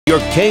Your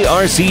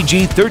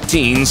KRCG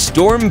 13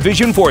 Storm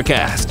Vision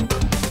Forecast.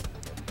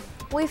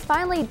 We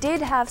finally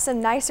did have some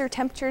nicer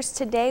temperatures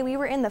today. We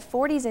were in the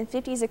 40s and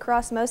 50s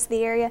across most of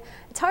the area.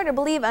 It's hard to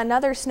believe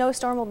another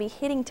snowstorm will be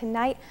hitting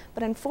tonight,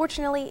 but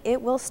unfortunately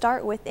it will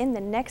start within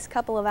the next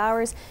couple of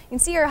hours. You can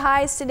see our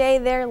highs today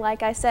there,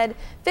 like I said,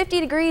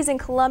 50 degrees in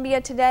Columbia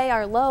today,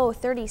 our low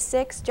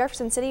 36.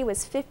 Jefferson City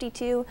was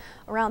 52,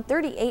 around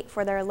 38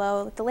 for their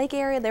low. The lake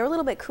area, they were a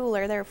little bit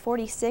cooler. They were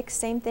 46,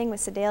 same thing with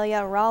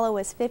Sedalia. Rolla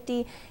was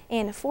 50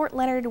 and Fort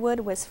Leonard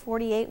Wood was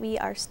 48. We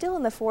are still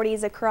in the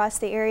 40s across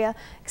the area,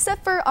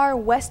 except for our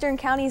western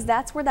counties.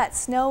 That's where that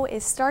snow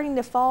is starting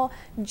to fall,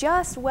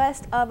 just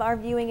west of our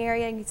viewing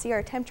area. You can see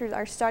our temperatures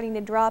are starting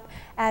to drop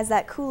as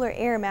that cooler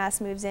air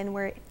mass moves in.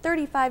 We're at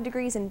 35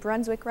 degrees in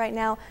Brunswick right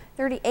now,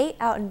 38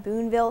 out in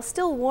Boonville,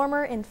 still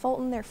warmer in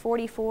Fulton. They're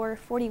 44,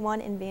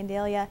 41 in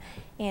Vandalia,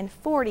 and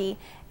 40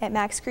 at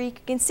Max Creek.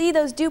 You can see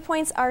those dew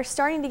points are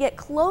starting to get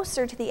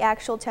closer to the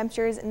actual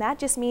temperatures, and that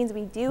just means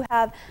we do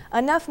have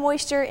enough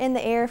moisture in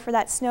the air for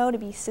that snow to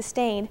be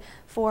sustained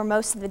for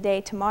most of the day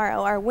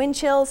tomorrow. Our wind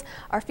chills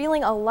are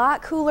feeling a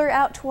lot cooler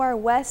out to our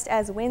west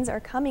as winds are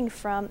coming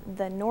from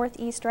the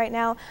northeast right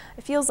now.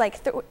 It feels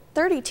like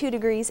 32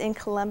 degrees in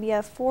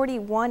Columbia,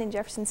 41 in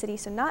Jefferson City,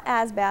 so not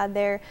as bad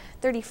there,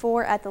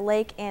 34 at the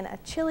lake, and a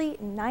chilly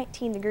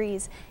 19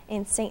 degrees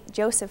in St.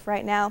 Joseph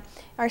right now.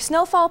 Our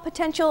snowfall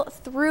potential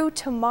through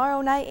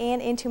tomorrow night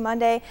and into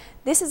Monday.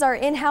 This is our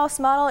in-house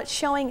model. It's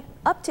showing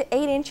up to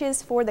 8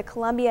 inches for the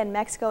Columbia and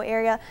Mexico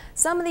area.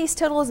 Some of these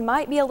totals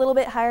might be a little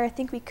bit higher. I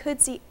think we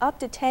could see up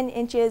to 10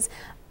 inches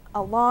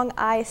along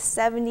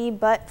I-70,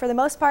 but for the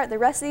most part, the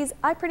rest of these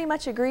I pretty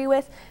much agree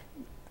with.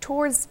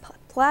 Towards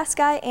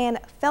Pulaski and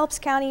Phelps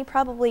County,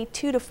 probably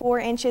 2 to 4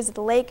 inches at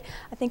the lake.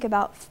 I think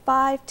about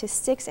 5 to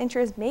 6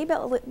 inches, maybe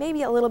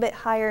a little bit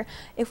higher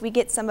if we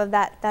get some of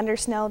that thunder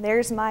snow.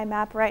 There's my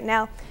map right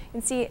now. You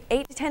can see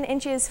 8 to 10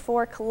 inches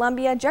for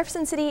Columbia.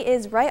 Jefferson City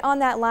is right on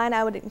that line.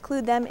 I would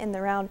include them in the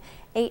around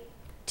 8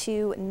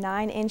 to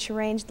 9 inch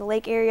range. The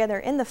lake area, they're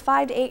in the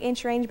 5 to 8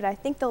 inch range, but I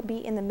think they'll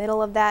be in the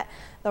middle of that.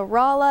 The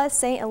Rolla,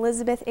 St.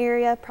 Elizabeth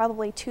area,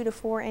 probably 2 to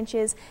 4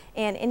 inches,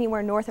 and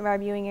anywhere north of our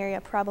viewing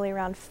area, probably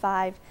around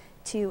 5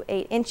 to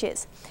 8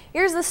 inches.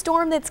 Here's the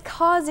storm that's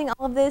causing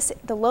all of this.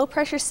 The low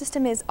pressure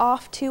system is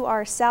off to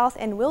our south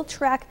and will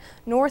track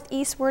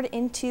northeastward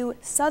into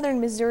southern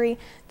Missouri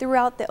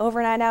throughout the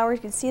overnight hours.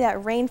 You can see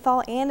that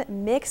rainfall and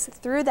mix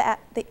through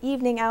the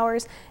evening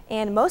hours,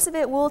 and most of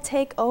it will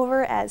take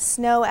over as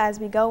snow as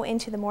we go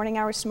into the morning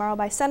hours tomorrow.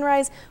 By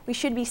sunrise, we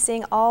should be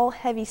seeing all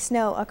heavy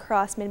snow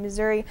across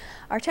mid-Missouri.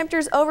 Our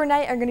temperatures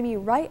overnight are going to be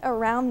right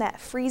around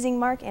that freezing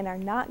mark and are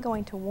not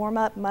going to warm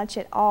up much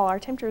at all. Our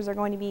temperatures are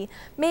going to be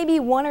maybe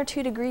 1 or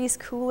 2 degrees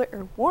cooler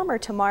or warmer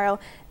tomorrow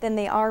than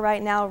they are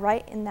right now,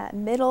 right in that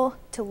middle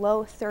to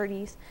low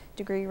 30s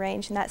degree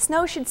range. And that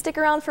snow should stick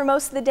around for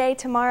most of the day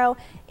tomorrow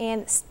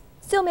and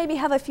still maybe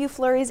have a few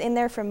flurries in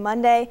there from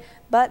Monday,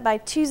 but by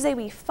Tuesday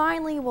we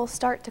finally will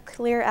start to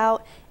clear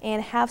out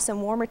and have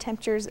some warmer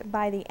temperatures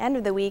by the end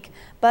of the week.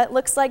 But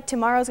looks like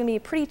tomorrow's going to be a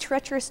pretty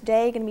treacherous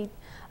day, going to be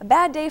a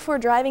bad day for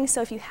driving,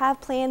 so if you have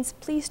plans,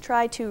 please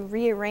try to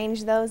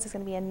rearrange those. It's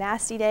going to be a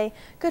nasty day.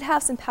 Could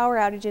have some power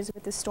outages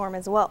with the storm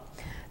as well.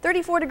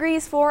 34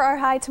 degrees for our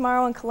high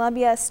tomorrow in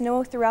Columbia,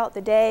 snow throughout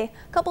the day.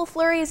 A couple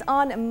flurries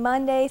on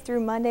Monday through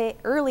Monday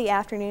early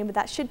afternoon, but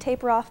that should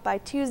taper off by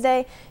Tuesday.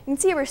 You can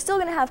see we're still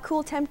going to have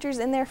cool temperatures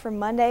in there for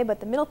Monday, but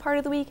the middle part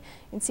of the week,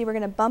 you can see we're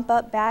going to bump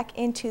up back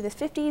into the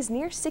 50s,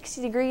 near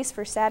 60 degrees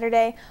for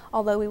Saturday,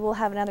 although we will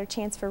have another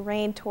chance for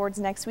rain towards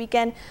next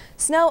weekend.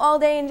 Snow all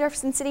day in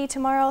Jefferson City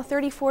tomorrow,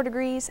 34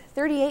 degrees,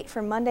 38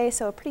 for Monday,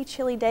 so a pretty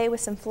chilly day with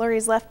some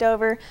flurries left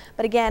over.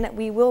 But again,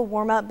 we will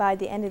warm up by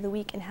the end of the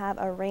week and have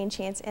a rain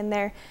chance in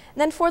there.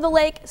 And then for the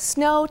lake,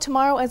 snow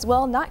tomorrow as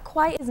well, not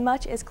quite as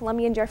much as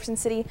Columbia and Jefferson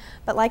City,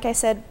 but like I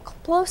said,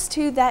 close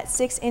to that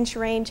 6 inch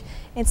range,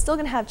 and still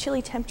going to have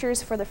chilly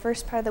temperatures for the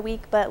first part of the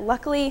week, but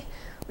luckily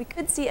we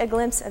could see a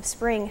glimpse of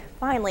spring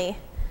finally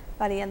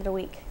by the end of the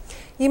week.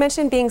 You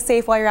mentioned being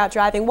safe while you're out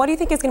driving. What do you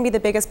think is going to be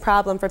the biggest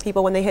problem for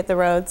people when they hit the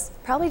roads?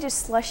 Probably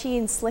just slushy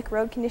and slick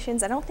road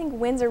conditions. I don't think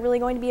winds are really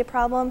going to be a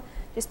problem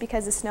just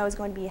because the snow is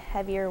going to be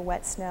heavier,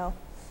 wet snow.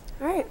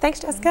 All right, thanks,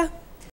 Jessica.